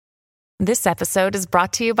This episode is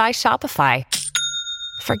brought to you by Shopify.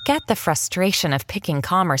 Forget the frustration of picking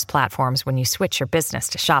commerce platforms when you switch your business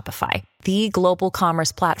to Shopify, the global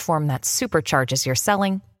commerce platform that supercharges your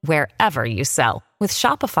selling wherever you sell. With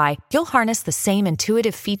Shopify, you'll harness the same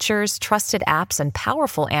intuitive features, trusted apps, and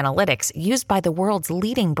powerful analytics used by the world's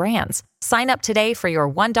leading brands. Sign up today for your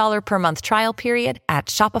 $1 per month trial period at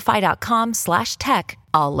shopify.com/tech,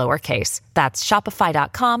 all lowercase. That's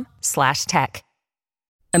shopify.com/tech.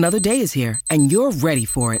 Another day is here, and you're ready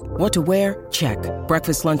for it. What to wear? Check.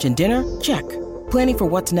 Breakfast, lunch, and dinner? Check. Planning for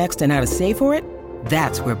what's next and how to save for it?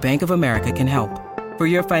 That's where Bank of America can help. For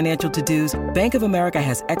your financial to-dos, Bank of America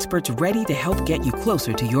has experts ready to help get you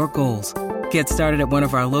closer to your goals. Get started at one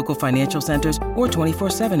of our local financial centers or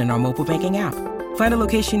 24/7 in our mobile banking app. Find a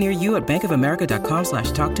location near you at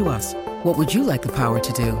bankofamerica.com/talktous. What would you like the power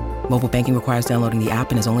to do? Mobile banking requires downloading the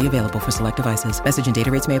app and is only available for select devices. Message and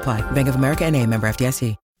data rates may apply. Bank of America N.A., member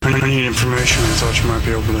FDIC. I need information. I thought you might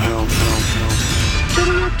be able to help.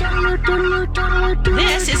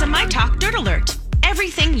 This is a My Talk Dirt Alert.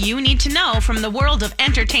 Everything you need to know from the world of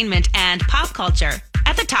entertainment and pop culture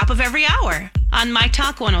at the top of every hour on My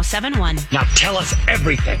Talk 107.1. Now tell us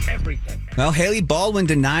everything. Well, Hailey Baldwin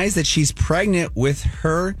denies that she's pregnant with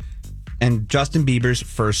her and Justin Bieber's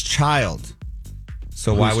first child.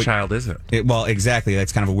 So Whose child is it? Well, exactly.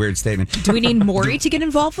 That's kind of a weird statement. Do we need Maury to get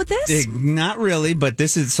involved with this? Not really, but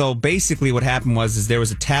this is so basically what happened was there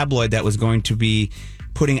was a tabloid that was going to be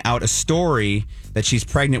putting out a story that she's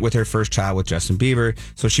pregnant with her first child with Justin Bieber.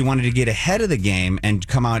 So she wanted to get ahead of the game and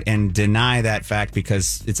come out and deny that fact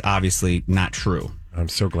because it's obviously not true. I'm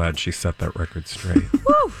so glad she set that record straight.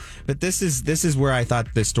 But this is where I thought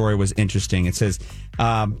this story was interesting. It says,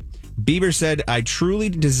 Bieber said, "I truly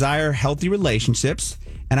desire healthy relationships,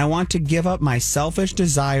 and I want to give up my selfish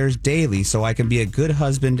desires daily so I can be a good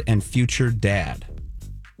husband and future dad."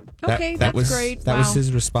 Okay, that's great. That was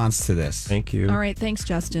his response to this. Thank you. All right, thanks,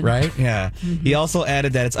 Justin. Right? Yeah. Mm-hmm. He also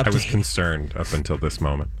added that it's up to... I was concerned up until this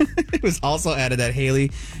moment. It was also added that Hailey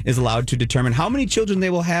is allowed to determine how many children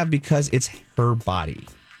they will have because it's her body.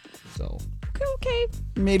 So... Okay.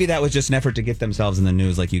 Maybe that was just an effort to get themselves in the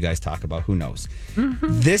news like you guys talk about. Who knows?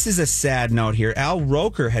 Mm-hmm. This is a sad note here. Al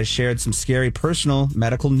Roker has shared some scary personal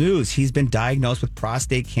medical news. He's been diagnosed with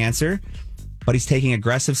prostate cancer, but he's taking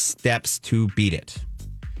aggressive steps to beat it.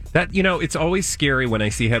 That, it's always scary when I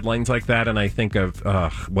see headlines like that and I think of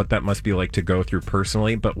what that must be like to go through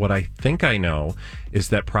personally. But what I think I know is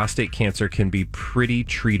that prostate cancer can be pretty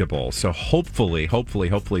treatable. So hopefully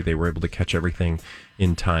they were able to catch everything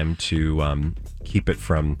in time to keep it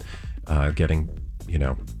from getting,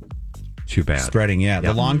 too bad. Spreading, yeah.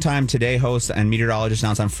 The longtime Today host and meteorologist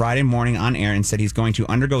announced on Friday morning on air and said he's going to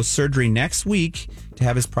undergo surgery next week to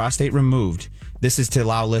have his prostate removed. This is to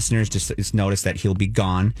allow listeners to notice that he'll be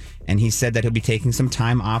gone. And he said that he'll be taking some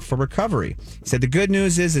time off for recovery. He said the good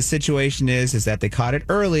news is the situation is that they caught it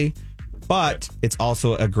early, but it's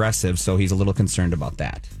also aggressive. So he's a little concerned about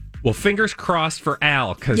that. Well, fingers crossed for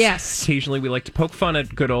Al, because yes, occasionally we like to poke fun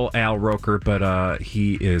at good old Al Roker, but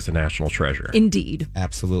he is a national treasure. Indeed.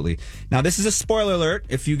 Absolutely. Now, this is a spoiler alert.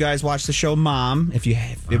 If you guys watched the show Mom, if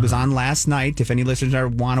it was on last night, if any listeners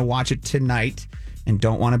want to watch it tonight and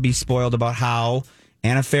don't want to be spoiled about how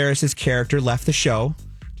Anna Faris's character left the show,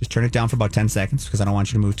 just turn it down for about 10 seconds because I don't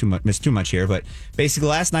want you to miss too much here. But basically,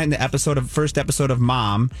 last night in the first episode of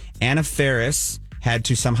Mom, Anna Faris had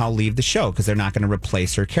to somehow leave the show because they're not going to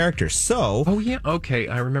replace her character. So, oh yeah, okay,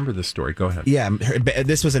 I remember this story. Go ahead. Yeah,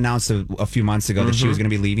 this was announced a few months ago that she was going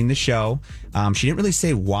to be leaving the show. She didn't really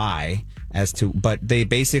say why but they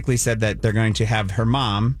basically said that they're going to have her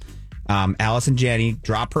mom, Allison Janney,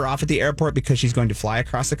 drop her off at the airport because she's going to fly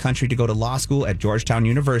across the country to go to law school at Georgetown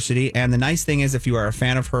University. And the nice thing is, if you are a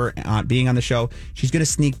fan of her being on the show, she's going to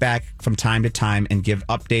sneak back from time to time and give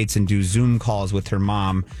updates and do Zoom calls with her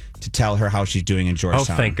mom to tell her how she's doing in Georgetown.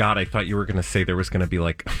 Oh, thank God. I thought you were going to say there was going to be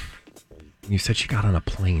like... You said she got on a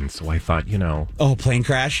plane, so I thought, Oh, plane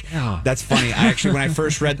crash? Yeah. That's funny. I actually,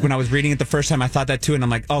 when I was reading it the first time, I thought that too, and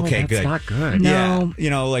I'm like, okay, that's good. Not good. No.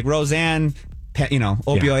 Yeah. Like Roseanne...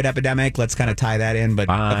 opioid epidemic. Let's kind of tie that in. But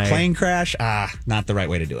a plane crash, not the right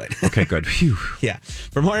way to do it. Okay, good. Phew. Yeah.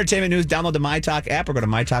 For more entertainment news, download the MyTalk app or go to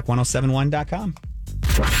mytalk1071.com.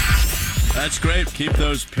 That's great. Keep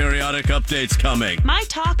those periodic updates coming. My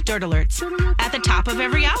Talk Dirt Alerts at the top of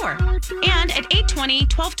every hour and at 8:20,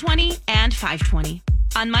 12:20, and 5:20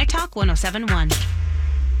 on My Talk 107.1.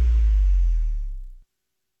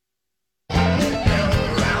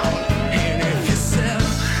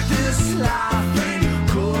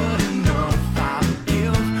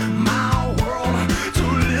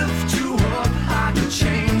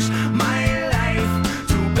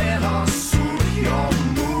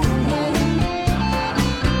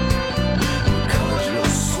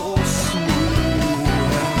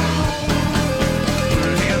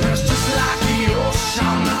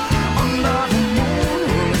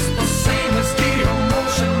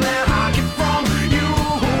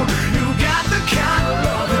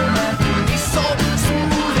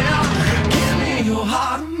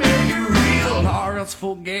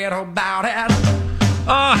 about it.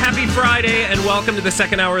 Oh, happy Friday, and welcome to the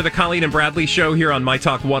second hour of the Colleen and Bradley Show here on My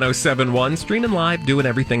Talk 1071. Streaming live, doing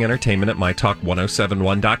everything entertainment at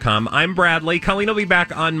MyTalk1071.com. I'm Bradley. Colleen will be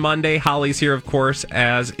back on Monday. Holly's here, of course,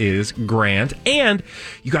 as is Grant. And,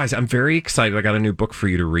 you guys, I'm very excited. I got a new book for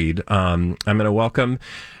you to read. I'm going to welcome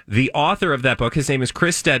the author of that book. His name is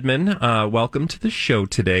Chris Stedman. Welcome to the show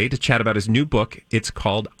today to chat about his new book. It's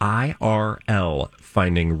called IRL,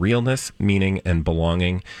 Finding Realness, Meaning, and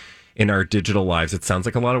Belonging in Our Digital Lives. It sounds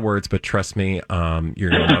like a lot of words, but trust me, you're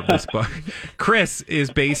going to love this book. Chris is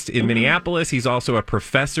based in Minneapolis. He's also a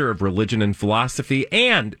professor of religion and philosophy.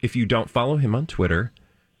 And if you don't follow him on Twitter,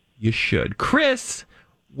 you should. Chris,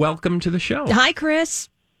 welcome to the show. Hi, Chris.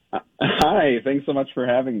 Hi. Thanks so much for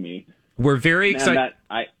having me. We're very excited.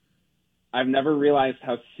 I've never realized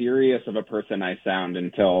how serious of a person I sound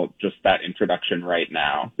until just that introduction right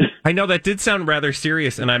now. I know that did sound rather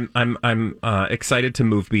serious, and I'm excited to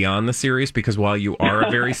move beyond the serious, because while you are a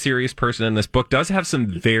very serious person, and this book does have some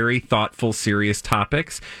very thoughtful, serious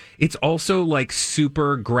topics, it's also like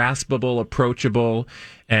super graspable, approachable,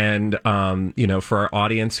 and for our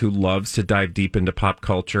audience who loves to dive deep into pop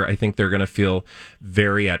culture, I think they're going to feel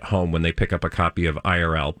very at home when they pick up a copy of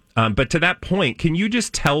IRL. But to that point, can you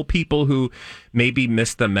just tell people who maybe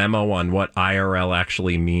missed the memo on what IRL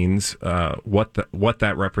actually means, what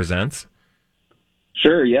that represents?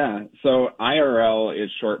 Sure, yeah. So IRL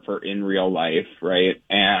is short for in real life, right?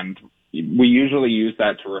 And we usually use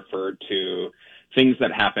that to refer to things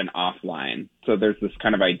that happen offline. So there's this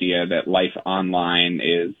kind of idea that life online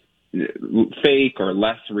is fake or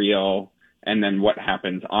less real, and then what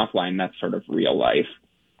happens offline, that's sort of real life.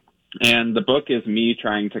 And the book is me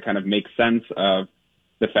trying to kind of make sense of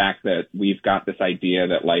the fact that we've got this idea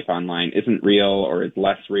that life online isn't real or is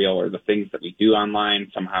less real, or the things that we do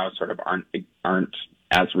online somehow sort of aren't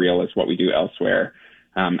as real as what we do elsewhere.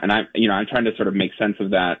 And I'm trying to sort of make sense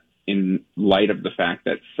of that in light of the fact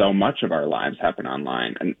that so much of our lives happen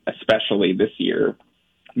online, and especially this year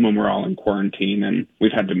when we're all in quarantine and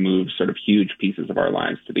we've had to move sort of huge pieces of our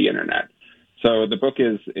lives to the internet. So the book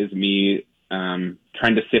is me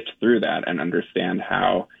trying to sift through that and understand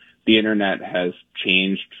how the internet has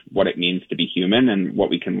changed what it means to be human and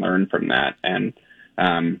what we can learn from that. And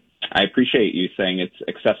I appreciate you saying it's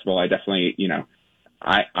accessible. I definitely,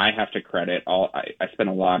 I have to credit I spent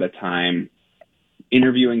a lot of time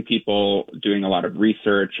interviewing people, doing a lot of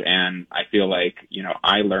research, and I feel like,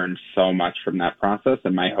 I learned so much from that process,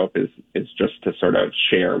 and my hope is just to sort of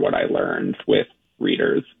share what I learned with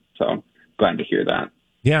readers. So glad to hear that.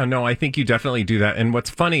 Yeah, no, I think you definitely do that. And what's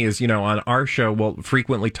funny is, on our show, we'll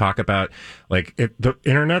frequently talk about, the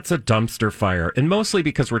internet's a dumpster fire. And mostly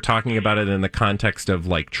because we're talking about it in the context of,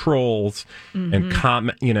 trolls and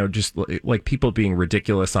just like people being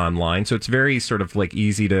ridiculous online. So it's very sort of,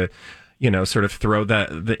 easy to, sort of throw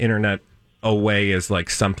the internet away as,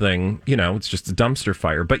 something, it's just a dumpster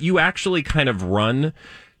fire. But you actually kind of run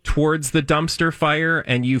towards the dumpster fire,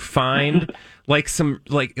 and you find,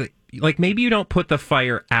 maybe you don't put the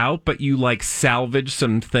fire out, but you salvage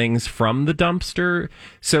some things from the dumpster,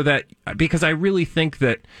 so that, because I really think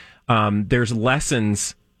that there's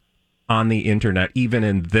lessons on the internet, even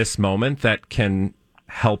in this moment, that can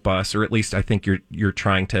help us, or at least I think you're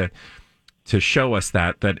trying to show us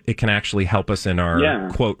that it can actually help us in our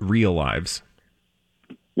quote real lives.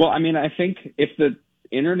 Well, I mean, I think if the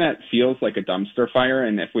internet feels like a dumpster fire,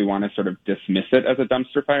 and if we want to sort of dismiss it as a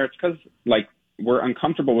dumpster fire, it's because we're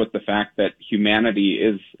uncomfortable with the fact that humanity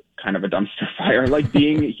is kind of a dumpster fire.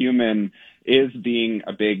 Being human is being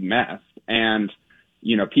a big mess. And,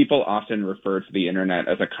 people often refer to the internet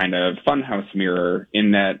as a kind of funhouse mirror,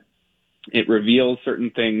 in that it reveals certain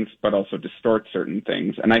things, but also distorts certain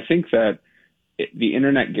things. And I think that the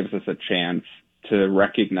internet gives us a chance to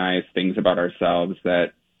recognize things about ourselves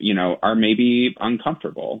that, are maybe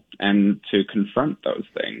uncomfortable, and to confront those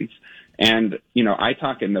things. And, I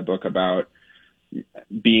talk in the book about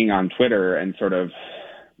being on Twitter and sort of,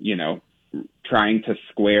 trying to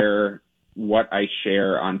square what I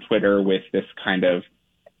share on Twitter with this kind of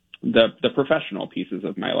the professional pieces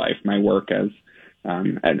of my life, my work as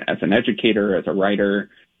an educator, as a writer,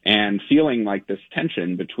 and feeling like this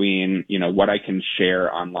tension between, what I can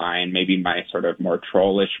share online, maybe my sort of more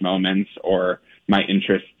trollish moments or my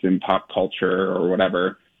interests in pop culture or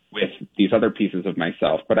whatever, with these other pieces of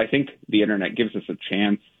myself. But I think the internet gives us a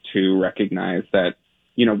chance to recognize that,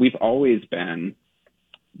 we've always been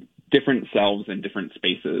different selves in different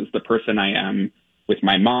spaces. The person I am with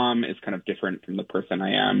my mom is kind of different from the person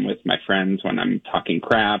I am with my friends when I'm talking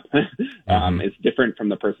crap, is different from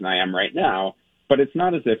the person I am right now. But it's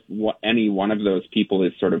not as if any one of those people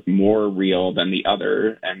is sort of more real than the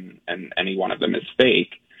other, and any one of them is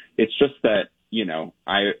fake. It's just that, you know,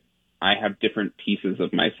 I have different pieces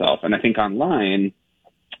of myself. And I think online,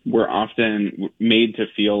 we're often made to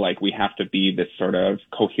feel like we have to be this sort of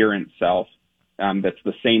coherent self that's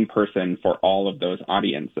the same person for all of those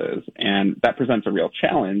audiences. And that presents a real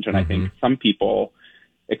challenge. And I think some people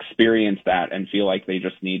experience that and feel like they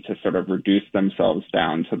just need to sort of reduce themselves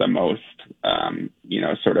down to the most,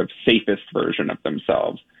 sort of safest version of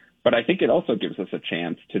themselves. But I think it also gives us a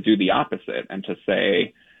chance to do the opposite and to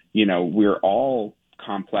say, you know, we're all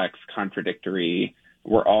complex, contradictory,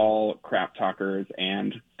 we're all crap talkers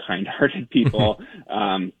and kind-hearted people,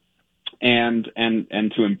 and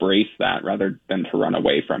to embrace that rather than to run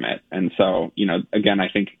away from it. And so, you know, again, I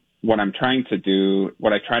think what I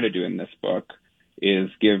try to do in this book is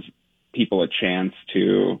give people a chance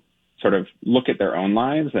to sort of look at their own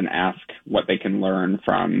lives and ask what they can learn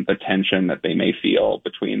from the tension that they may feel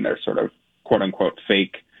between their sort of quote unquote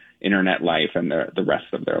fake internet life and the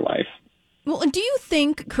rest of their life. Well, and do you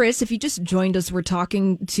think, Chris, if you just joined us, we're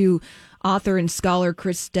talking to author and scholar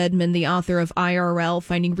Chris Stedman, the author of IRL,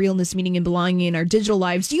 Finding Realness, Meaning, and Belonging in Our Digital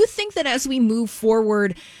Lives. Do you think that as we move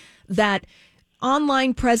forward, that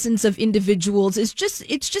online presence of individuals it's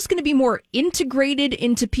just going to be more integrated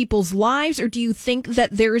into people's lives? Or do you think that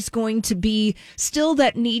there's going to be still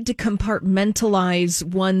that need to compartmentalize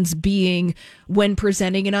one's being when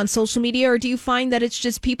presenting it on social media? Or do you find that it's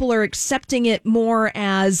just people are accepting it more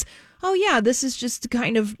as, oh yeah, this is just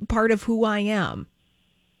kind of part of who I am?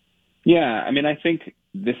 Yeah, I mean, I think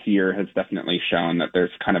this year has definitely shown that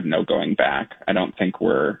there's kind of no going back. I don't think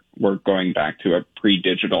we're going back to a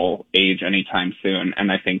pre-digital age anytime soon.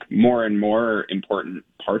 And I think more and more important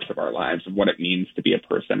parts of our lives of what it means to be a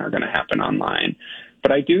person are going to happen online.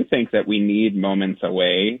 But I do think that we need moments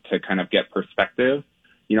away to kind of get perspective.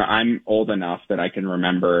 You know, I'm old enough that I can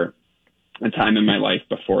remember a time in my life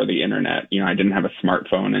before the internet. You know, I didn't have a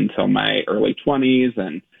smartphone until my early 20s.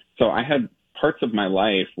 And so I had parts of my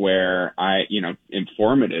life where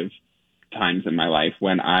informative times in my life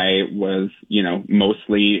when I was, you know,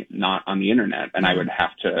 mostly not on the internet, and I would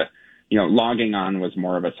have to, you know, logging on was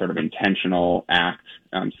more of a sort of intentional act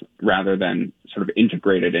rather than sort of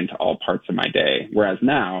integrated into all parts of my day. Whereas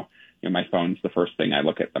now, you know, my phone's the first thing I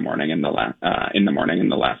look at in the morning and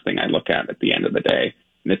the last thing I look at the end of the day.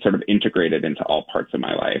 And it's sort of integrated into all parts of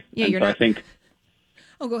my life. Yeah, and you're so not. I think.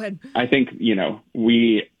 Oh, go ahead. I think, you know,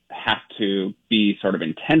 we have to be sort of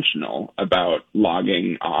intentional about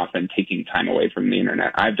logging off and taking time away from the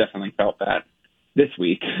internet. I've definitely felt that this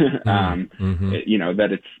week, you know, that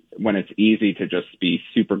when it's easy to just be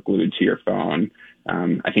super glued to your phone.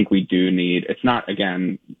 I think we do need, it's not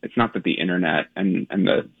that the internet and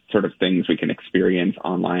the sort of things we can experience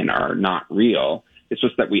online are not real. It's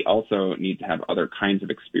just that we also need to have other kinds of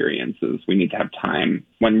experiences. We need to have time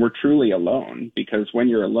when we're truly alone, because when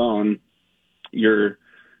you're alone, you're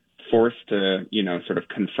forced to, you know, sort of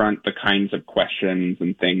confront the kinds of questions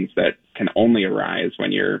and things that can only arise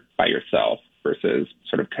when you're by yourself versus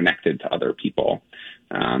sort of connected to other people.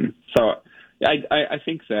 So I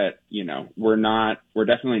think that, you know, we're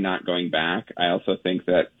definitely not going back. I also think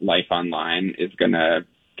that life online is going to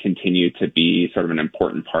continue to be sort of an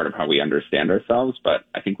important part of how we understand ourselves, but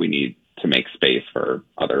I think we need to make space for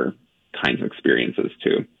other kinds of experiences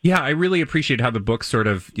too. Yeah, I really appreciate how the book sort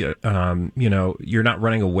of, you know, you're not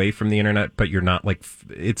running away from the internet, but you're not like,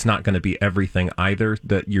 it's not going to be everything either,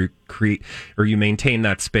 that you create or you maintain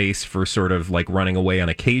that space for sort of like running away on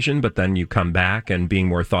occasion, but then you come back and being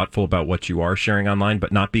more thoughtful about what you are sharing online,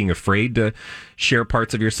 but not being afraid to share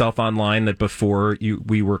parts of yourself online that before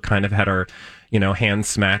we were kind of had our, you know, hands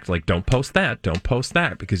smacked, like don't post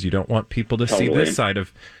that, because you don't want people to see this side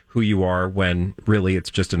of who you are, when really it's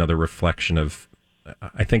just another reflection of,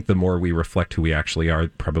 I think the more we reflect who we actually are,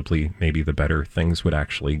 probably maybe the better things would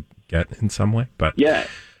actually get in some way. But yeah,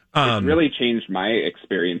 it's really changed my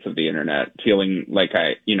experience of the internet, feeling like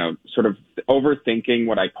I, you know, sort of overthinking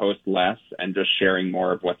what I post less and just sharing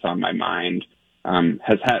more of what's on my mind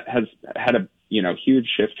has had a, you know, huge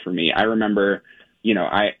shift for me. I remember, you know,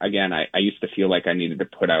 I used to feel like I needed to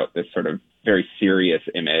put out this sort of very serious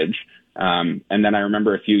image. And then I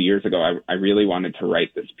remember a few years ago, I really wanted to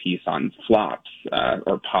write this piece on flops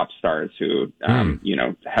or pop stars who, you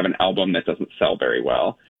know, have an album that doesn't sell very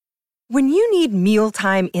well. When you need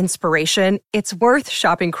mealtime inspiration, it's worth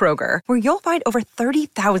shopping Kroger, where you'll find over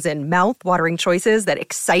 30,000 mouth-watering choices that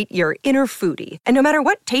excite your inner foodie. And no matter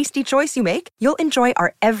what tasty choice you make, you'll enjoy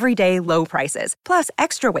our everyday low prices, plus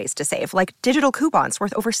extra ways to save, like digital coupons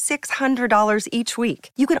worth over $600 each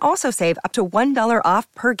week. You can also save up to $1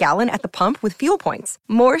 off per gallon at the pump with fuel points.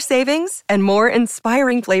 More savings and more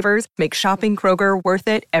inspiring flavors make shopping Kroger worth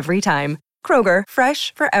it every time. Kroger,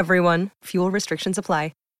 fresh for everyone. Fuel restrictions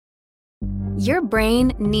apply. Your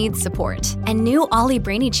brain needs support, and new Ollie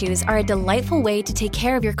Brainy Chews are a delightful way to take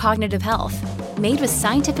care of your cognitive health. Made with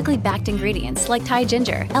scientifically backed ingredients like Thai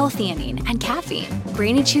ginger, L-theanine, and caffeine,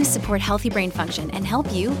 Brainy Chews support healthy brain function and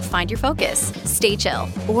help you find your focus, stay chill,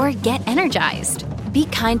 or get energized. Be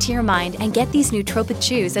kind to your mind and get these nootropic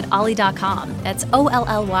chews at ollie.com. That's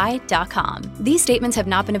OLLY.com. These statements have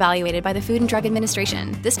not been evaluated by the Food and Drug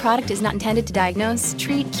Administration. This product is not intended to diagnose,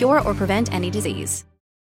 treat, cure, or prevent any disease.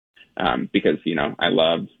 Because, I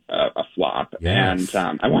love a flop. Yes.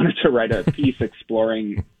 And I wanted to write a piece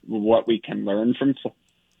exploring what we can learn from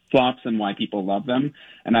flops and why people love them.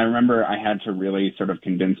 And I remember I had to really sort of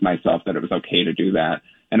convince myself that it was okay to do that.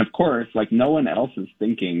 And of course, no one else is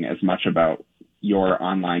thinking as much about your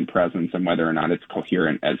online presence and whether or not it's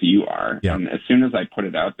coherent as you are. Yeah. And as soon as I put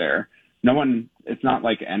it out there, it's not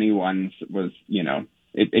like anyone's was,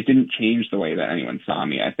 it didn't change the way that anyone saw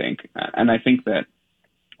me, I think. And I think that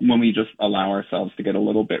when we just allow ourselves to get a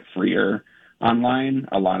little bit freer online,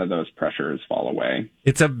 a lot of those pressures fall away.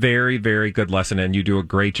 It's a very, very good lesson, and you do a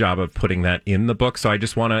great job of putting that in the book. So I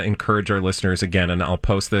just want to encourage our listeners again, and I'll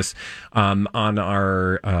post this on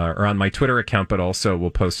our or on my Twitter account, but also we'll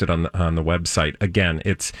post it on the website. Again,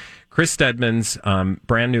 it's Chris Stedman's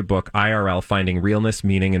brand new book, IRL, Finding Realness,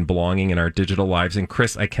 Meaning, and Belonging in Our Digital Lives. And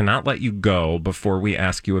Chris, I cannot let you go before we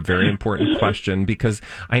ask you a very important question, because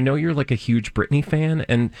I know you're a huge Britney fan.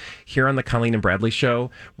 And here on the Colleen and Bradley Show,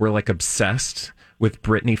 we're obsessed with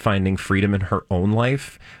Britney finding freedom in her own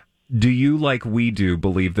life. Do you, like we do,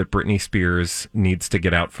 believe that Britney Spears needs to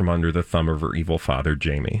get out from under the thumb of her evil father,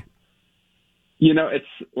 Jamie? It's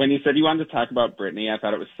when you said you wanted to talk about Britney, I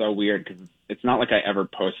thought it was so weird because it's not like I ever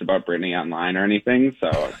post about Britney online or anything, so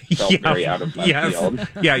it felt very out of left field.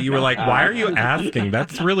 Yeah, you were like, why are you asking?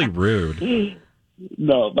 That's really rude.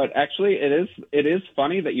 No, but actually it is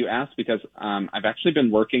funny that you asked because I've actually been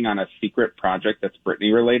working on a secret project that's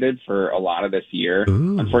Britney related for a lot of this year.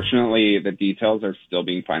 Ooh. Unfortunately, the details are still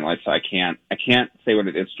being finalized, so I can't say what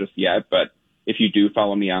it is just yet, but if you do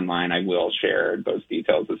follow me online, I will share those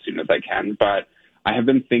details as soon as I can. But I have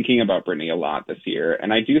been thinking about Britney a lot this year,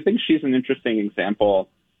 and I do think she's an interesting example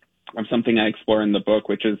of something I explore in the book,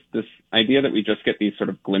 which is this idea that we just get these sort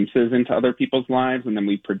of glimpses into other people's lives, and then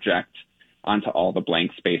we project onto all the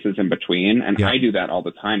blank spaces in between. And I do that all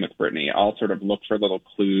the time with Britney. I'll sort of look for little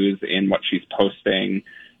clues in what she's posting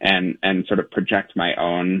and sort of project my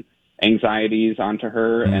own anxieties onto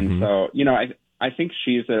her. Mm-hmm. And so, I think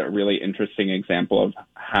she's a really interesting example of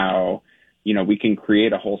how, we can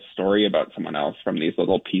create a whole story about someone else from these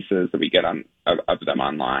little pieces that we get of them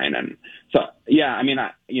online. And so,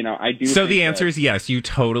 I do. So the answer is yes. You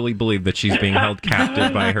totally believe that she's being held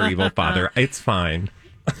captive by her evil father. It's fine.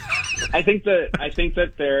 I think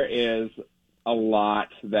that there is a lot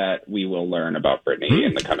that we will learn about Britney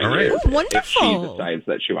in the coming years. Wonderful. If she decides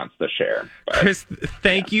that she wants to share. But, Chris,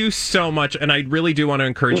 thank you so much. And I really do want to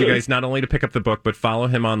encourage you guys not only to pick up the book, but follow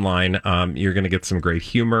him online. You're going to get some great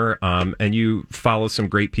humor, and you follow some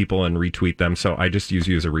great people and retweet them. So I just use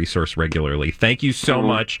you as a resource regularly. Thank you so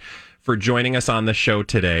much for joining us on the show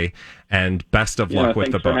today, and best of luck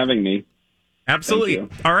with the book. Thanks for having me. Absolutely.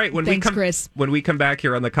 All right. Chris. When we come back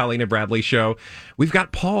here on the Colleen and Bradley Show, we've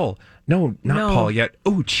got Paul. No, not Paul yet.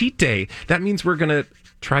 Oh, cheat day. That means we're going to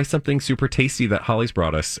try something super tasty that Holly's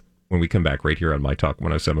brought us when we come back right here on My Talk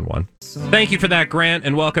 107.1. Thank you for that, Grant,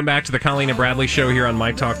 and welcome back to the Colleen and Bradley Show here on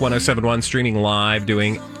My Talk 107.1, streaming live,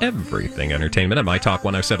 doing everything entertainment at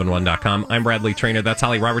MyTalk1071.com. I'm Bradley Trainer. That's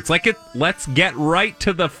Holly Roberts. Let's get right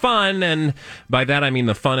to the fun, and by that I mean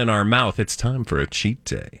the fun in our mouth. It's time for a cheat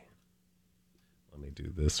day. Let me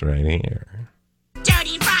do this right here.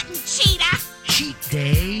 Dirty, rotten cheetah! Cheat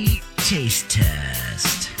day taste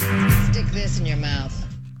test. Stick this in your mouth.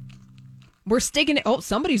 We're sticking it. Oh,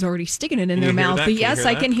 somebody's already sticking it in their mouth. But yes,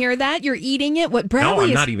 I can hear that. You're eating it. What Bradley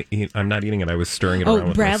No, I'm not eating it. I was stirring it around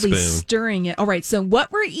with Bradley's my spoon. stirring it. All right. So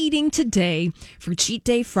what we're eating today for Cheat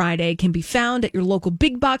Day Friday can be found at your local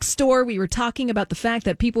big box store. We were talking about the fact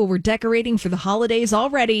that people were decorating for the holidays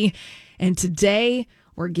already. And today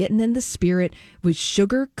we're getting in the spirit with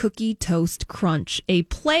Sugar Cookie Toast Crunch, a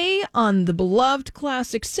play on the beloved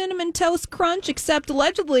classic Cinnamon Toast Crunch, except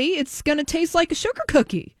allegedly it's going to taste like a sugar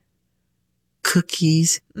cookie.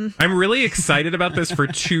 cookies. I'm really excited about this for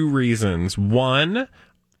two reasons. One,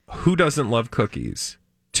 who doesn't love cookies?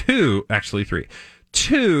 Two, actually three.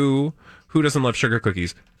 Two, who doesn't love sugar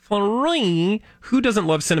cookies? Three, who doesn't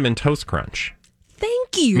love Cinnamon Toast Crunch?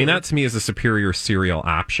 Thank you. I mean, that to me is a superior cereal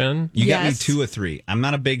option. You got me 2 or 3. I'm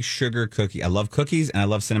not a big sugar cookie. I love cookies and I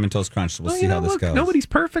love Cinnamon Toast Crunch. So we'll see how this goes. Nobody's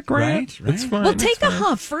perfect, Grant. Right? It's fine. Well, take a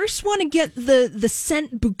huff. First, want to get the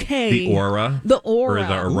scent bouquet. The aura. The aura. Or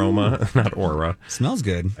the aroma. Not aura. Smells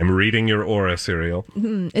good. I'm reading your aura cereal.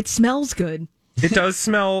 It smells good. It does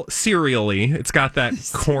smell cereally. It's got that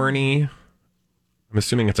corny. I'm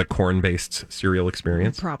assuming it's a corn-based cereal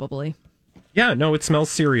experience. Probably. Yeah, no, it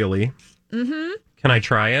smells cereally. Mm-hmm. Can I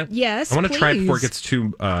try it? Yes, I want to try it before it please. gets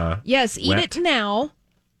too Yes, eat wet. it now.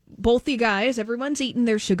 Both you guys, everyone's eating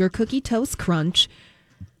their sugar cookie toast crunch.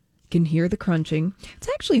 Can hear the crunching. It's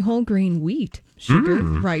actually whole grain wheat, sugar,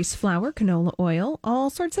 rice flour, canola oil,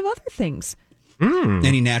 all sorts of other things.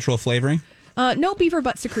 Any natural flavoring? No beaver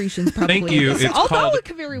butt secretions, probably. Thank you. It's Although called it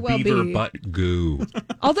could very well beaver be. butt goo.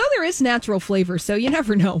 Although there is natural flavor, so you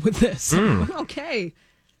never know with this. Okay.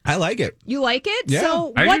 I like it. You like it? Yeah,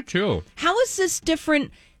 so I what, do too. How is this different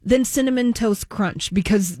than Cinnamon Toast Crunch?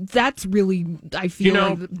 Because that's really, I feel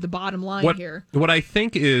like, the bottom line here. What I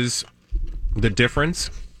think is the difference,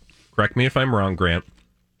 correct me if I'm wrong, Grant,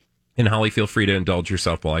 and Holly, feel free to indulge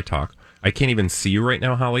yourself while I talk. I can't even see you right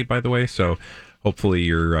now, Holly, by the way, so hopefully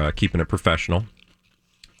you're keeping it professional.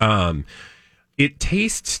 It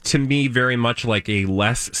tastes to me very much like a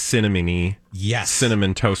less cinnamony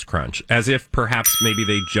Cinnamon Toast Crunch, as if perhaps maybe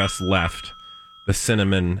they just left the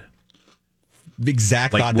cinnamon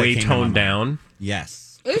Exact like thought that way came to my toned mind. down.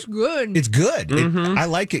 Yes. It's good. It's good. I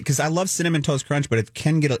like it because I love Cinnamon Toast Crunch, but it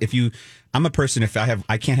can get I'm a person,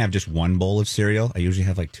 I can't have just one bowl of cereal. I usually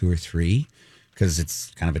have like 2 or 3 because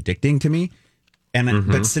it's kind of addicting to me. And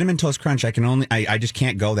but Cinnamon Toast Crunch, I just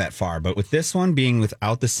can't go that far. But with this one being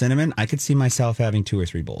without the cinnamon, I could see myself having 2 or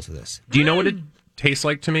 3 bowls of this. Do you know what it tastes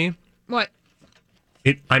like to me? What?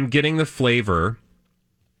 I'm getting the flavor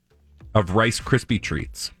of Rice Krispie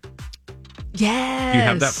treats. Yes. Do you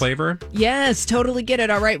have that flavor? Yes, totally get it.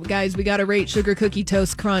 All right, guys, we got to rate Sugar Cookie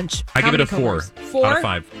Toast Crunch. I How give it many a 4 4 out of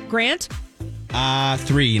 5. Grant? 3.5.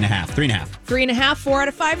 3.5. 3.5, 4 out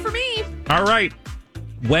of 5 for me. All right.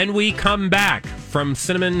 When we come back from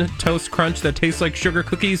Cinnamon Toast Crunch that tastes like sugar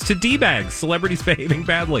cookies to D-bags, celebrities behaving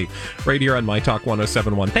badly, right here on My Talk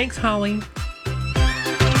 107.1. Thanks, Holly.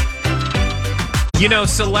 You know,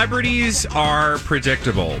 celebrities are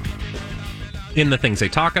predictable in the things they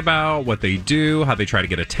talk about, what they do, how they try to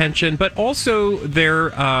get attention, but also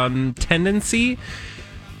their tendency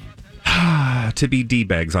to be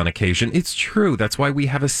D-bags on occasion. It's true. That's why we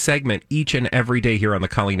have a segment each and every day here on the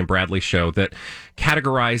Colleen and Bradley Show that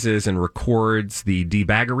categorizes and records the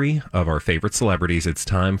D-baggery of our favorite celebrities. It's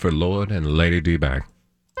time for Lord and Lady D-bag.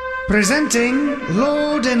 Presenting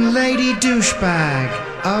Lord and Lady Douchebag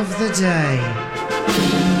of the Day.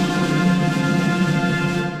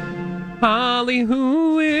 Holly,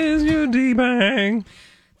 who is your D-bag?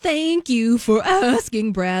 Thank you for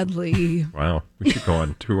asking, Bradley. Wow, we should go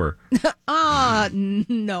on tour.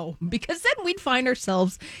 No, because then we'd find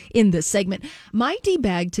ourselves in this segment. My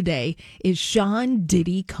D-bag today is Sean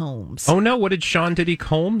Diddy Combs. Oh no, what did Sean Diddy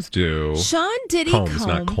Combs do? Sean Diddy Combs,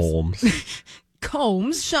 not Combs.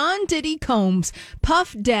 Combs, Sean Diddy Combs,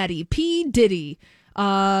 Puff Daddy, P. Diddy.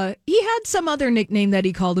 He had some other nickname that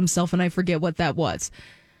he called himself, and I forget what that was.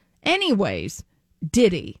 Anyways,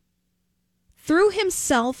 Diddy threw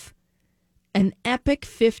himself an epic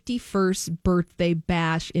 51st birthday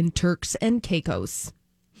bash in Turks and Caicos.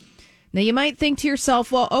 Now, you might think to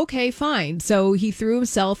yourself, well, okay, fine. So he threw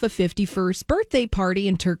himself a 51st birthday party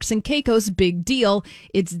in Turks and Caicos. Big deal.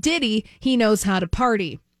 It's Diddy. He knows how to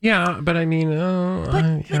party. Yeah, but I mean,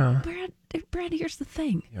 yeah. Brad, here's the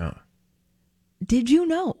thing. Yeah. Did you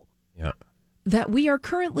know Yeah. that we are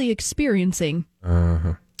currently experiencing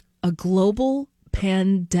Uh-huh. a global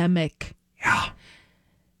pandemic? Yeah.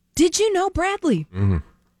 Did you know, Bradley, Mm-hmm.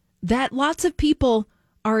 that lots of people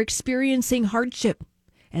are experiencing hardship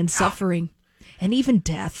and suffering and even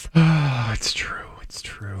death? It's true. It's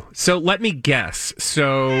true. So let me guess.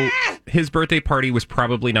 So his birthday party was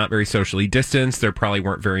probably not very socially distanced. There probably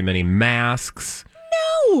weren't very many masks.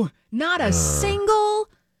 No, not a single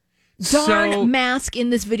darn So- mask in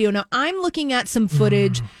this video. Now, I'm looking at some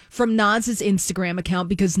footage from Nas's Instagram account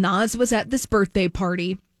because Nas was at this birthday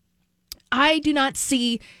party. I do not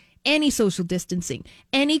see any social distancing,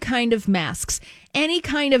 any kind of masks, any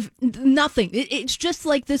kind of nothing. It's just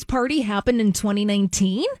like this party happened in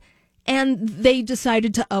 2019 and they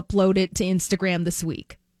decided to upload it to Instagram this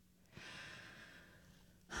week.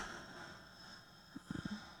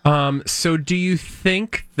 So do you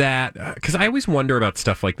think that, because I always wonder about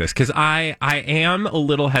stuff like this, because I am a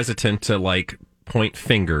little hesitant to like point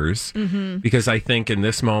fingers, because I think in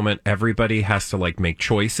this moment everybody has to like make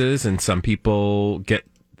choices, and some people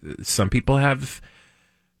have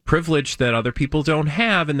privilege that other people don't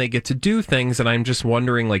have, and they get to do things. And I'm just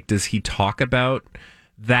wondering, like, does he talk about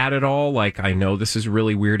that at all? Like, I know this is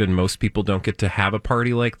really weird and most people don't get to have a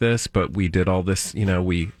party like this, but we did all this,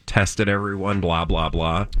 we tested everyone, blah, blah,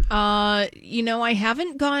 blah. I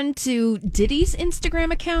haven't gone to Diddy's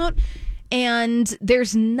Instagram account, and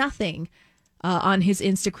there's nothing on his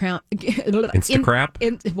Instagram.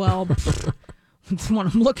 Instacrap? Well, that's what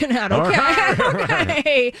I'm looking at. Okay.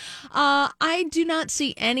 Okay. I do not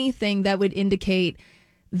see anything that would indicate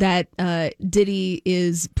that Diddy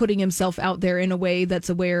is putting himself out there in a way that's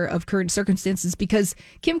aware of current circumstances, because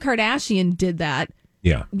Kim Kardashian did that.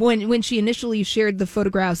 Yeah. When she initially shared the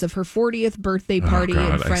photographs of her 40th birthday party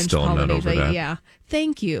in French Polynesia. Yeah.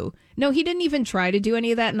 Thank you. No, he didn't even try to do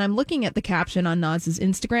any of that. And I'm looking at the caption on Nas's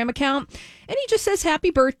Instagram account, and he just says happy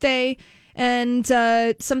birthday and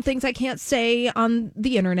some things I can't say on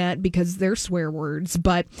the internet because they're swear words.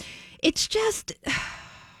 But it's just...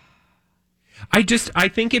 I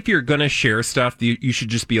think if you're going to share stuff, you should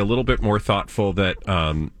just be a little bit more thoughtful that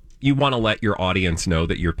you want to let your audience know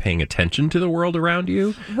that you're paying attention to the world around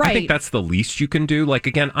you. Right. I think that's the least you can do. Like,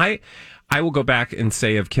 again, I will go back and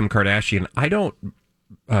say of Kim Kardashian, I don't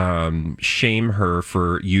shame her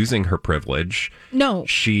for using her privilege. No.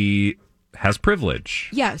 She has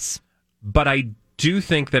privilege. Yes. But I do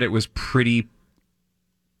think that it was pretty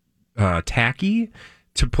tacky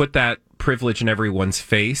to put that privilege in everyone's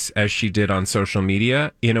face as she did on social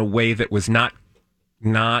media in a way that was not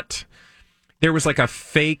there was like a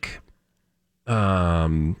fake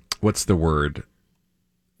what's the word,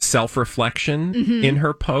 self-reflection in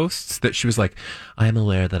her posts, that she was like, I am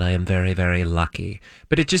aware that I am very, very lucky,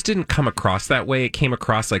 but it just didn't come across that way. It came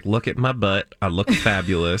across like, look at my butt, I look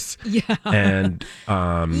fabulous. Yeah. And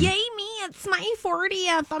yay me, it's my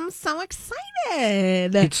 40th, I'm so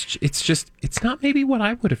excited. It's not maybe what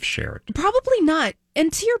I would have shared. Probably not.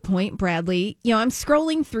 And to your point, Bradley, I'm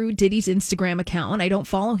scrolling through Diddy's Instagram account. I don't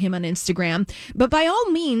follow him on Instagram, but by all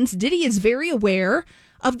means, Diddy is very aware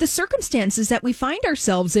of the circumstances that we find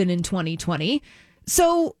ourselves in 2020.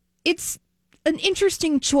 So it's an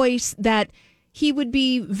interesting choice that he would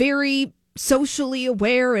be very socially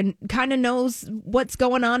aware and kind of knows what's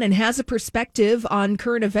going on and has a perspective on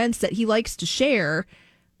current events that he likes to share.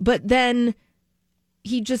 But then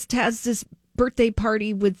he just has this birthday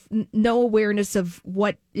party with no awareness of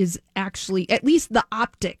what is actually, at least the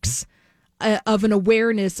optics of an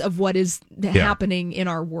awareness of what is happening in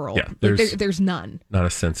our world. Yeah, there's none. Not a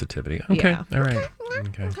sensitivity. Okay. Yeah. All right.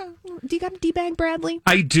 Okay. Do you got a D-bag, Bradley?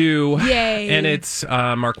 I do. Yay. And it's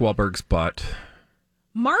Mark Wahlberg's butt.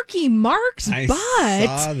 Marky Mark's butt?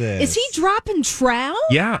 Saw this. Is he dropping trout?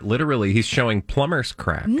 Yeah, literally. He's showing plumber's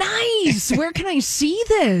crack. Nice. Where can I see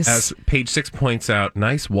this? As page 6 points out,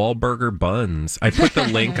 nice Wahlburger buns. I put the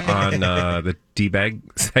link on the D-bag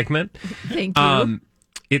segment. Thank you.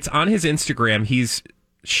 It's on his Instagram.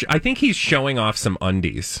 I think he's showing off some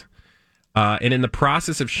undies. And in the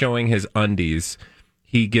process of showing his undies,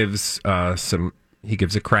 he gives a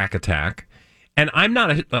crack attack. And I'm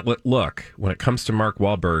not look, when it comes to Mark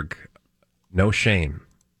Wahlberg, no shame.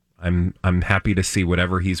 I'm happy to see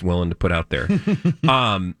whatever he's willing to put out there.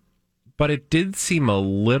 But it did seem a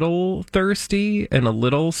little thirsty and a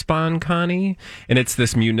little Spon-Connie. And it's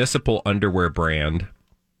this municipal underwear brand.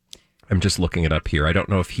 I'm just looking it up here. I don't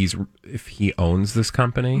know if he owns this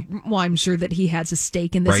company. Well, I'm sure that he has a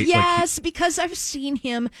stake in this. Right? Yes, because I've seen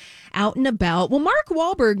him out and about. Well, Mark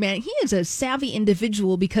Wahlberg, man, he is a savvy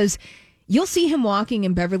individual, because you'll see him walking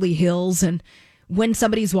in Beverly Hills, and when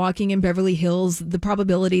somebody's walking in Beverly Hills, the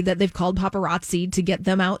probability that they've called paparazzi to get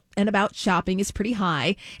them out and about shopping is pretty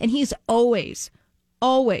high. And he's always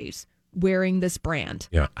wearing this brand.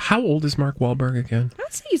 Yeah. How old is Mark Wahlberg again?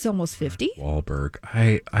 I'd say he's almost 50. Wahlberg.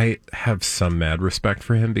 I have some mad respect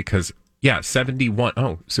for him because, 71.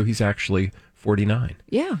 Oh, so he's actually 49.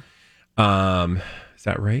 Yeah. Is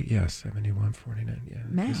that right? Yeah, 71, 49. Yeah.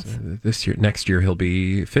 Math. Next year, he'll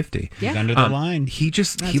be 50. Yeah. He's under the line. He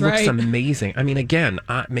looks right. amazing. I mean, again,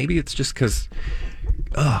 maybe it's just because,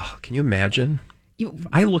 can you imagine? If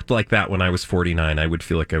I looked like that when I was 49, I would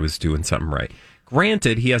feel like I was doing something right.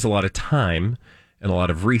 Granted, he has a lot of time and a lot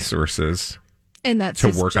of resources and that's to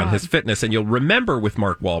his work job. on his fitness. And you'll remember with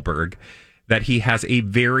Mark Wahlberg that he has a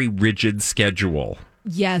very rigid schedule.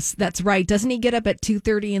 Yes, that's right. Doesn't he get up at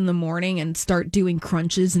 2:30 in the morning and start doing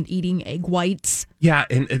crunches and eating egg whites? Yeah,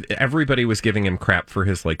 and everybody was giving him crap for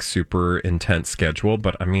his like super intense schedule,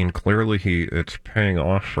 but I mean, clearly it's paying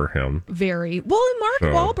off for him. Very. Well, and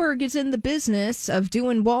Mark Wahlberg is in the business of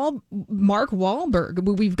doing Mark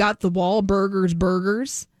Wahlberg. We've got the Wahlburgers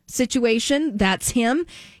Burgers situation. That's him.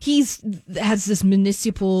 Has this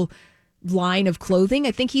municipal line of clothing.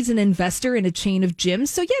 I think he's an investor in a chain of gyms.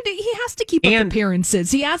 So yeah, he has to keep up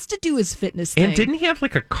appearances. He has to do his fitness thing. And didn't he have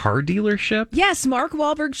like a car dealership? Yes, Mark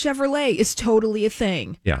Wahlberg Chevrolet is totally a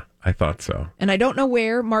thing. Yeah, I thought so. And I don't know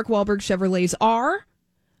where Mark Wahlberg Chevrolets are,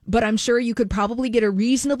 but I'm sure you could probably get a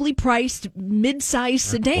reasonably priced mid-sized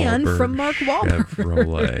sedan from Mark Wahlberg.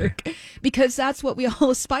 Chevrolet. Because that's what we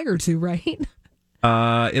all aspire to, right?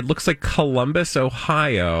 It looks like Columbus,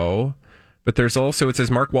 Ohio. But there's also, it says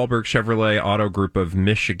Mark Wahlberg Chevrolet Auto Group of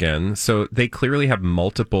Michigan. So they clearly have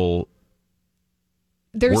multiple.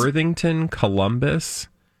 Worthington, Columbus.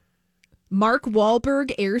 Mark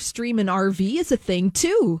Wahlberg Airstream and RV is a thing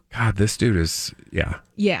too. God, this dude is, yeah.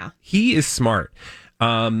 Yeah. He is smart.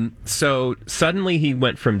 So suddenly he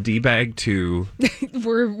went from D-bag to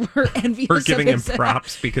we're envious. We're giving him of his,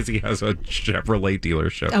 props because he has a Chevrolet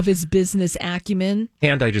dealership of his business acumen.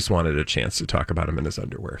 And I just wanted a chance to talk about him in his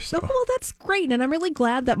underwear. So. Oh, well, that's great, and I'm really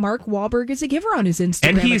glad that Mark Wahlberg is a giver on his Instagram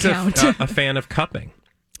and he's account. a fan of cupping.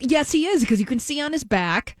 Yes, he is, because you can see on his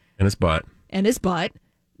back and his butt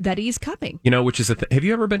that he's cupping. You know, which is have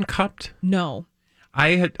you ever been cupped? No,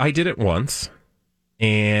 I did it once.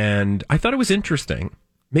 And I thought it was interesting.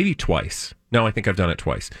 Maybe twice. No, I think I've done it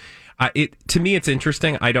twice. To me, it's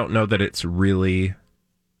interesting. I don't know that it's really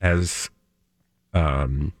as,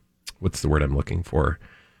 what's the word I'm looking for?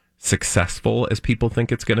 Successful as people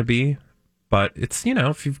think it's going to be. But it's,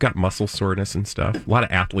 if you've got muscle soreness and stuff, a lot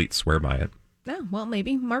of athletes swear by it. Oh, well,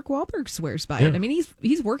 maybe Mark Wahlberg swears by it. I mean,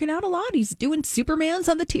 he's working out a lot. He's doing Supermans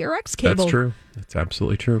on the TRX cable. That's true. That's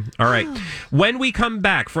absolutely true. All right. When we come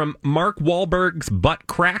back from Mark Wahlberg's butt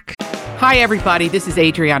crack. Hi, everybody. This is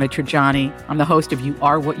Adriana Trajani. I'm the host of You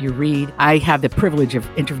Are What You Read. I have the privilege of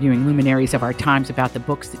interviewing luminaries of our times about the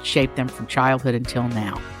books that shaped them from childhood until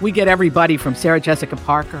now. We get everybody from Sarah Jessica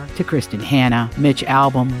Parker to Kristen Hanna, Mitch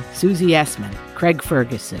Albom, Susie Essman, Craig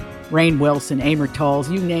Ferguson, Rainn Wilson, Amor Tolls,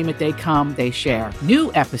 you name it, they come, they share.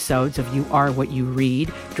 New episodes of You Are What You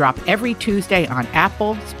Read drop every Tuesday on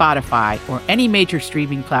Apple, Spotify, or any major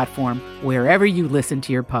streaming platform wherever you listen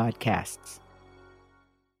to your podcasts.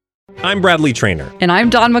 I'm Bradley Trainer. And I'm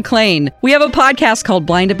Don McClain. We have a podcast called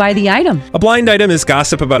Blinded by the Item. A blind item is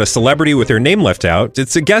gossip about a celebrity with their name left out.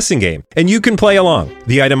 It's a guessing game, and you can play along.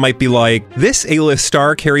 The item might be like, this A-list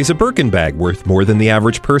star carries a Birkin bag worth more than the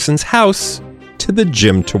average person's house to the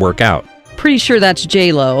gym to work out. Pretty sure that's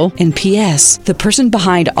J-Lo. And P.S. the person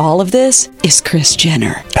behind all of this is Kris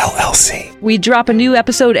Jenner, LLC. We drop a new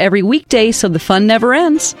episode every weekday so the fun never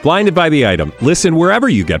ends. Blinded by the Item. Listen wherever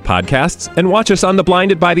you get podcasts and watch us on the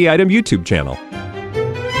Blinded by the Item YouTube channel.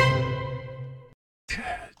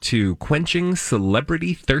 To quenching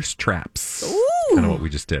celebrity thirst traps. Ooh. Kind of what we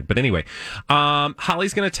just did. But anyway,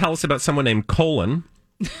 Holly's going to tell us about someone named Colin.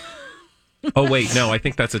 Oh, wait, no, I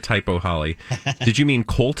think that's a typo, Holly. Did you mean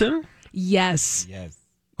Colton? Yes.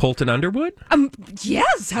 Colton Underwood?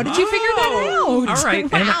 Yes. How did you figure that out? All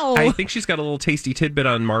right. Wow. And I think she's got a little tasty tidbit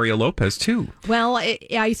on Mario Lopez, too. Well,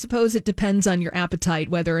 I suppose it depends on your appetite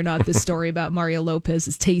whether or not this story about Mario Lopez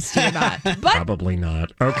is tasty or not. But probably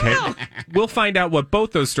not. Okay. We'll find out what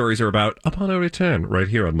both those stories are about upon our return right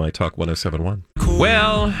here on My Talk 107.1.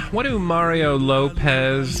 Well, what do Mario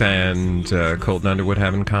Lopez and Colton Underwood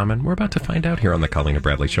have in common? We're about to find out here on the Colleen and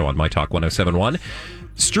Bradley Show on My Talk 107.1.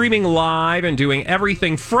 Streaming live and doing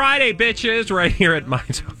everything Friday, bitches, right here at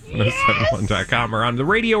mytalk1071.com or on the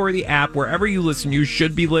radio or the app. Wherever you listen, you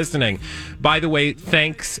should be listening. By the way,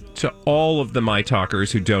 thanks to all of the My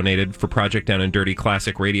Talkers who donated for Project Down and Dirty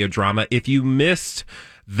Classic Radio Drama. If you missed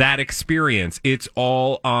that experience, it's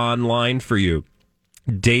all online for you.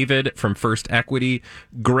 David from First Equity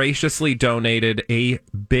graciously donated a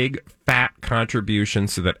big fat contribution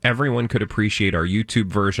so that everyone could appreciate our YouTube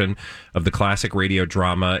version of the classic radio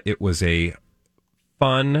drama. It was a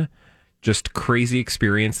fun, just crazy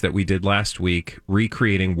experience that we did last week,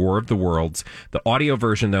 recreating War of the Worlds. The audio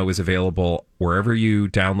version, though, is available wherever you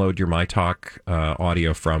download your MyTalk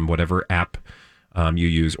audio from, whatever app you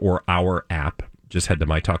use, or our app. Just head to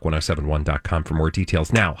mytalk1071.com for more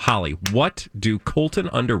details. Now, Holly, what do Colton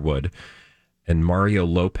Underwood and Mario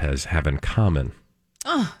Lopez have in common?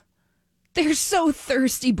 They're so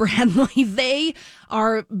thirsty, Bradley. They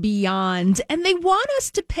are beyond, and they want us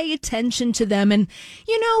to pay attention to them. And,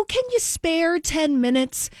 can you spare 10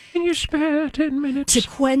 minutes? Can you spare 10 minutes? To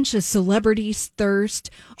quench a celebrity's thirst?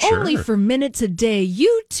 Sure. Only for minutes a day,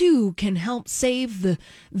 you too can help save the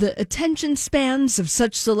attention spans of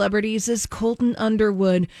such celebrities as Colton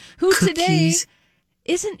Underwood, who today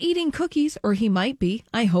isn't eating cookies, or he might be.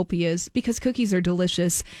 I hope he is, because cookies are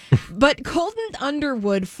delicious. But Colton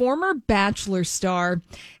Underwood, former Bachelor star,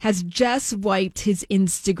 has just wiped his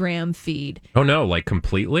Instagram feed. Oh, no, like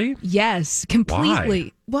completely? Yes, completely.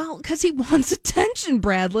 Why? Well, because he wants attention,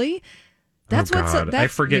 Bradley. That's what's I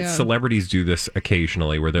forget celebrities do this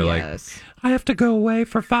occasionally where they're like, I have to go away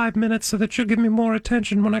for 5 minutes so that you'll give me more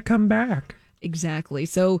attention when I come back. Exactly.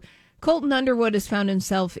 So Colton Underwood has found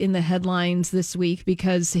himself in the headlines this week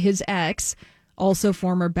because his ex, also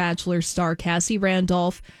former Bachelor star Cassie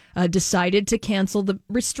Randolph, decided to cancel the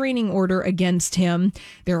restraining order against him.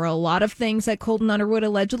 There are a lot of things that Colton Underwood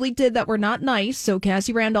allegedly did that were not nice, so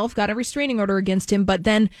Cassie Randolph got a restraining order against him. But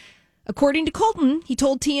then, according to Colton, he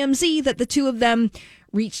told TMZ that the two of them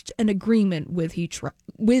reached an agreement with each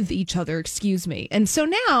other. And so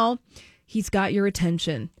now he's got your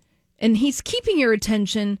attention, and he's keeping your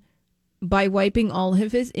attention by wiping all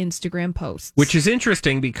of his Instagram posts. Which is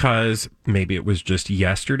interesting because maybe it was just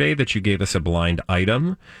yesterday that you gave us a blind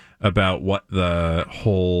item about what the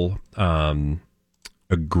whole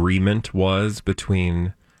agreement was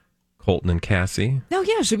between Colton and Cassie. Oh,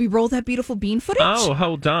 yeah. Should we roll that beautiful bean footage? Oh,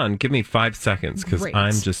 hold on. Give me 5 seconds because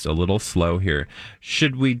I'm just a little slow here.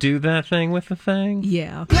 Should we do that thing with the thing?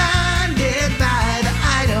 Yeah. Blinded by the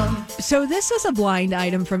item. So this was a blind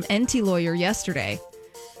item from NT Lawyer yesterday.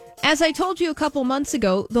 As I told you a couple months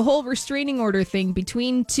ago, the whole restraining order thing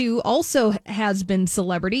between two also has-been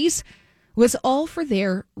celebrities was all for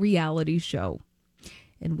their reality show.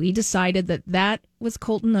 And we decided that was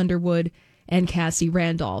Colton Underwood and Cassie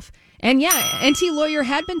Randolph. And yeah, NT Lawyer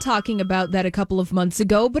had been talking about that a couple of months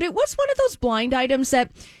ago, but it was one of those blind items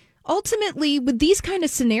that ultimately, with these kind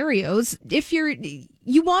of scenarios, if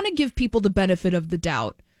you want to give people the benefit of the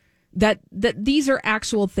doubt that these are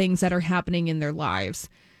actual things that are happening in their lives.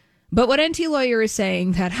 But what NT Lawyer is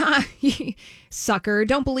saying that, sucker,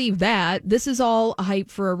 don't believe that. This is all hype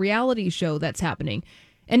for a reality show that's happening.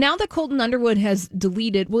 And now that Colton Underwood has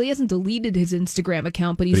deleted, he hasn't deleted his Instagram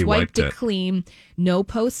account, but he's wiped it clean. No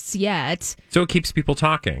posts yet. So it keeps people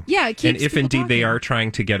talking. Yeah, it keeps And if people indeed talking. they are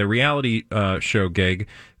trying to get a reality show gig,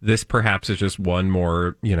 this perhaps is just one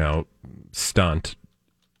more, stunt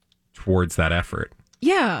towards that effort.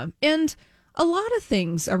 Yeah, and a lot of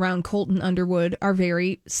things around Colton Underwood are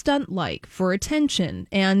very stunt-like for attention.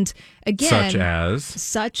 And again,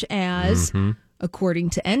 such as according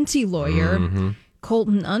to NT Lawyer,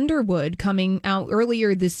 Colton Underwood coming out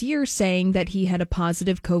earlier this year saying that he had a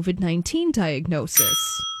positive COVID-19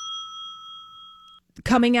 diagnosis.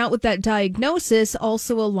 Coming out with that diagnosis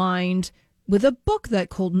also aligned with a book that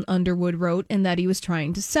Colton Underwood wrote and that he was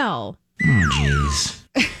trying to sell. Oh,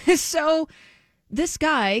 jeez. So this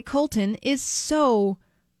guy, Colton, is so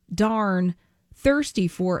darn thirsty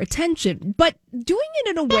for attention, but doing it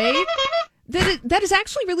in a way that is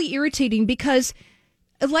actually really irritating because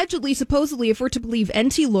allegedly, supposedly, if we're to believe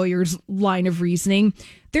NT Lawyer's line of reasoning,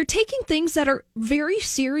 they're taking things that are very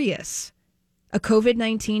serious. A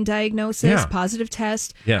COVID-19 diagnosis, positive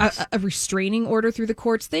test, a restraining order through the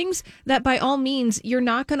courts, things that by all means, you're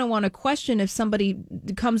not going to want to question if somebody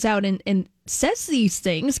comes out and says these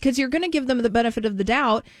things because you're going to give them the benefit of the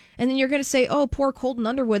doubt. And then you're going to say, oh, poor Colton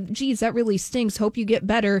Underwood. Geez, that really stinks. Hope you get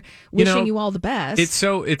better. Wishing you all the best.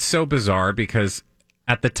 It's so bizarre because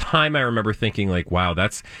at the time, I remember thinking, like, wow,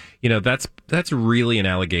 that's really an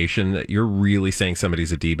allegation that you're really saying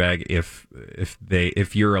somebody's a D-bag if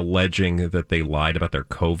you're alleging that they lied about their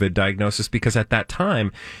COVID diagnosis, because at that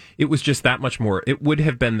time, it was just that much more. It would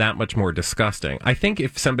have been that much more disgusting. I think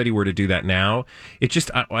if somebody were to do that now, it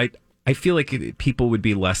just I feel like people would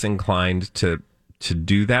be less inclined to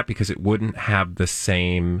do that because it wouldn't have the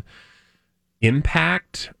same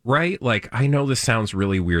impact, right? Like, I know this sounds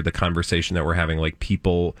really weird, the conversation that we're having, like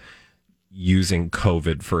people using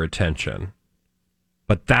COVID for attention,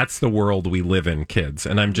 but that's the world we live in, kids.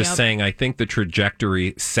 And I'm just saying, I think the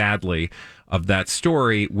trajectory, sadly, of that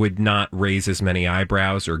story would not raise as many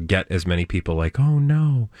eyebrows or get as many people like, oh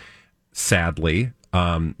no, sadly,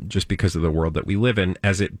 just because of the world that we live in,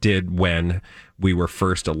 as it did when we were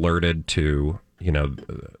first alerted to,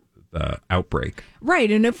 the outbreak. Right.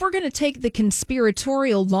 And if we're going to take the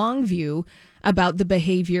conspiratorial long view about the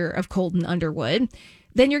behavior of Colton Underwood,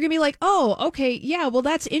 then you're going to be like, oh, okay, yeah, well,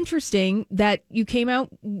 that's interesting that you came out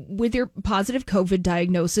with your positive COVID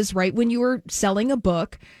diagnosis right when you were selling a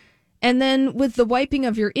book. And then with the wiping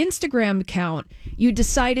of your Instagram account, you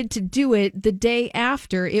decided to do it the day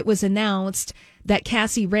after it was announced that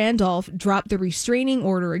Cassie Randolph dropped the restraining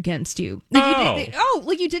order against you.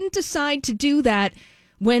 Like you didn't decide to do that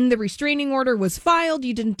when the restraining order was filed.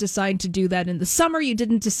 You didn't decide to do that in the summer. You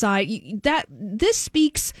didn't decide that. This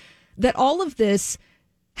speaks that all of this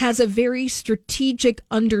has a very strategic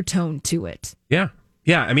undertone to it. Yeah.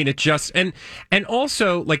 Yeah. I mean, it just, and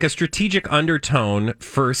also like a strategic undertone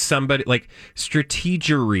for somebody like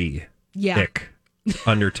strategery. Yeah.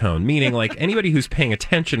 Undertone, meaning like anybody who's paying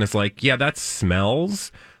attention is like, yeah, that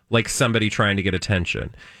smells like somebody trying to get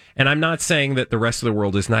attention. And I'm not saying that the rest of the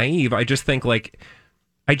world is naive. I just think like,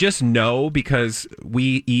 I just know because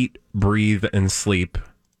we eat, breathe, and sleep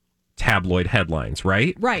tabloid headlines,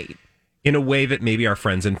 right? Right. In a way that maybe our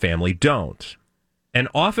friends and family don't. And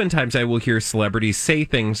oftentimes I will hear celebrities say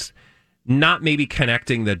things not maybe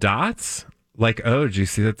connecting the dots. Like, oh, did you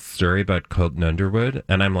see that story about Colton Underwood?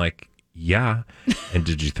 And I'm like, yeah. And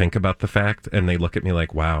did you think about the fact? And they look at me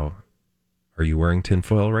like, wow, are you wearing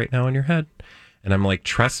tinfoil right now on your head? And I'm like,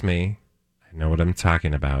 trust me, I know what I'm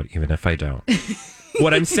talking about, even if I don't.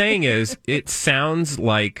 What I'm saying is, it sounds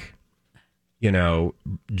like,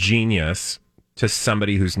 genius to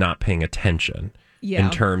somebody who's not paying attention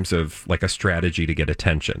in terms of like a strategy to get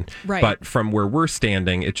attention. Right. But from where we're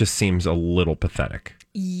standing, it just seems a little pathetic.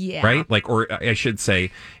 Yeah. Right? Like, or I should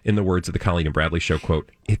say, in the words of the Colleen and Bradley show,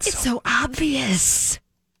 quote, it's so obvious.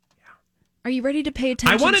 Yeah. Are you ready to pay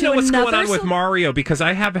attention I want to know what's going on with cel- Mario, because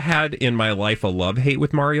I have had in my life a love-hate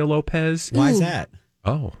with Mario Lopez. Why is that?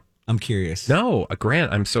 Oh. I'm curious. No,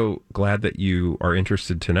 Grant, I'm so glad that you are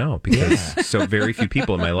interested to know, because so very few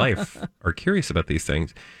people in my life are curious about these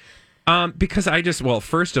things. Because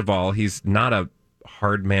first of all, he's not a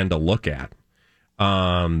hard man to look at.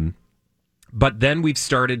 But then we've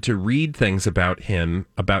started to read things about him,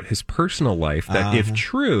 about his personal life, that if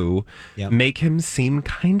true, make him seem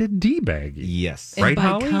kind of D-baggy. Yes. And right, by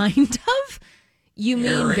Holly? kind of? You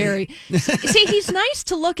mean very... See, he's nice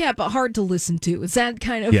to look at, but hard to listen to. Is that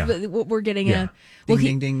kind of what we're getting at? Well,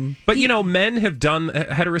 ding, ding. But,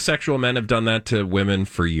 heterosexual men have done that to women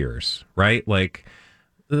for years, right? Like,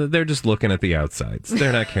 they're just looking at the outsides.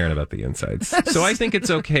 They're not caring about the insides. So I think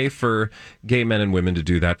it's okay for gay men and women to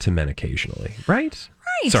do that to men occasionally, right?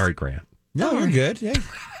 Right. Sorry, Grant. No, you're good. Yeah.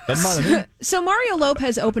 Doesn't bother me. So Mario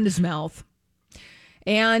Lopez opened his mouth,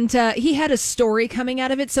 and he had a story coming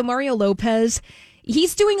out of it. So Mario Lopez,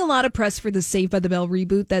 he's doing a lot of press for the Saved by the Bell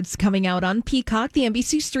reboot that's coming out on Peacock, the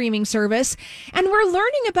NBC streaming service. And we're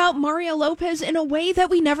learning about Mario Lopez in a way that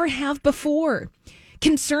we never have before,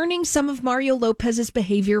 concerning some of Mario Lopez's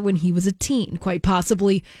behavior when he was a teen, quite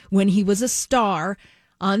possibly when he was a star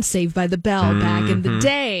on Saved by the Bell back in the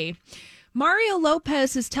day. Mario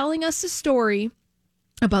Lopez is telling us a story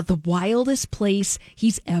about the wildest place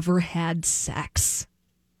he's ever had sex.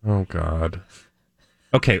 Oh, God.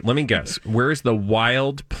 Okay, let me guess. Where's the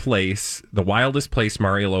wildest place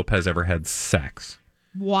Mario Lopez ever had sex?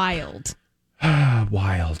 Wild.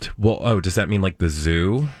 Wild. Well, does that mean like the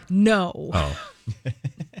zoo? No. Oh.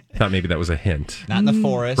 Thought maybe that was a hint. Not in the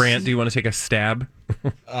forest. Grant, do you want to take a stab?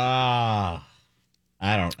 The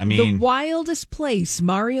wildest place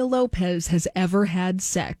Mario Lopez has ever had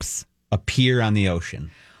sex. A pier on the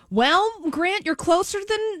ocean. Well, Grant, you're closer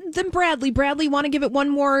than Bradley. Bradley, want to give it one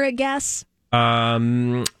more guess?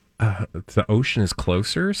 The ocean is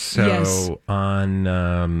closer, so yes.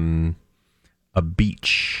 On a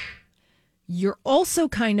beach. You're also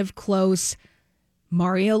kind of close.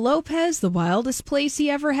 Mario Lopez, the wildest place he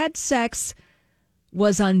ever had sex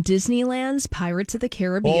was on Disneyland's Pirates of the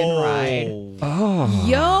Caribbean ride. Oh.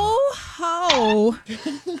 Yo-ho!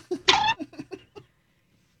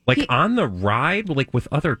 On the ride, like with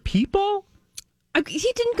other people?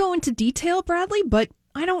 He didn't go into detail, Bradley, but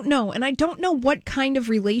I don't know. And I don't know what kind of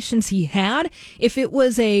relations he had. If it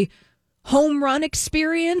was a home run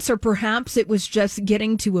experience, or perhaps it was just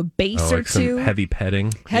getting to a base or two. Some heavy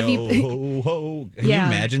petting. Can you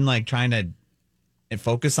imagine trying to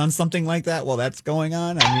focus on something like that while that's going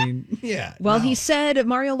on? I mean, yeah. Well,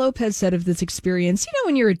 Mario Lopez said of this experience,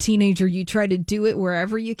 when you're a teenager, you try to do it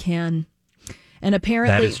wherever you can. And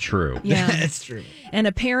apparently that is true. Yeah, that's true. And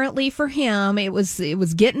apparently for him, it was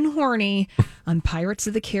getting horny on Pirates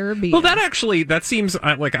of the Caribbean. Well, that seems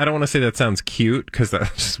like, I don't want to say that sounds cute, because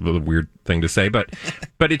that's just a weird thing to say, but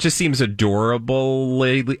it just seems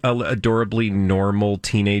adorably normal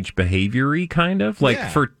teenage behavior-y kind of. Like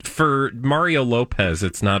for Mario Lopez,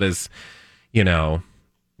 it's not as,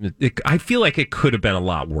 I feel like it could have been a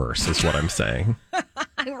lot worse, is what I'm saying.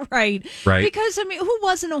 Right. Because, I mean, who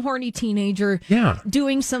wasn't a horny teenager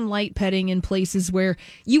doing some light petting in places where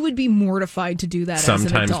you would be mortified to do that sometimes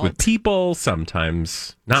as an adult? with people,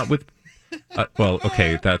 sometimes not with... well,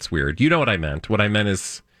 okay, that's weird. You know what I meant. What I meant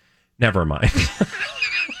is... Never mind.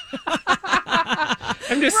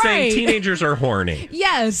 I'm just saying teenagers are horny.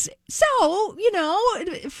 Yes. So,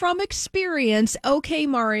 from experience, okay,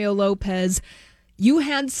 Mario Lopez, you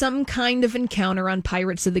had some kind of encounter on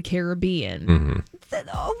Pirates of the Caribbean. Mm-hmm.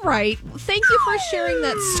 All right. Thank you for sharing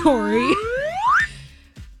that story.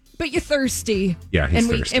 But you're thirsty. Yeah, he's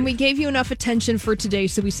thirsty. And we gave you enough attention for today,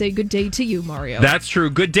 so we say good day to you, Mario. That's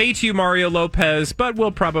true. Good day to you, Mario Lopez, but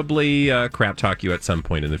we'll probably crap talk you at some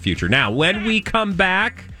point in the future. Now, when we come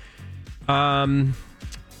back,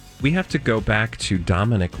 we have to go back to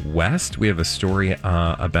Dominic West. We have a story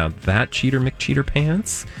about that Cheater McCheater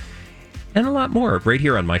Pants and a lot more right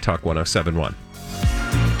here on My Talk 107.1.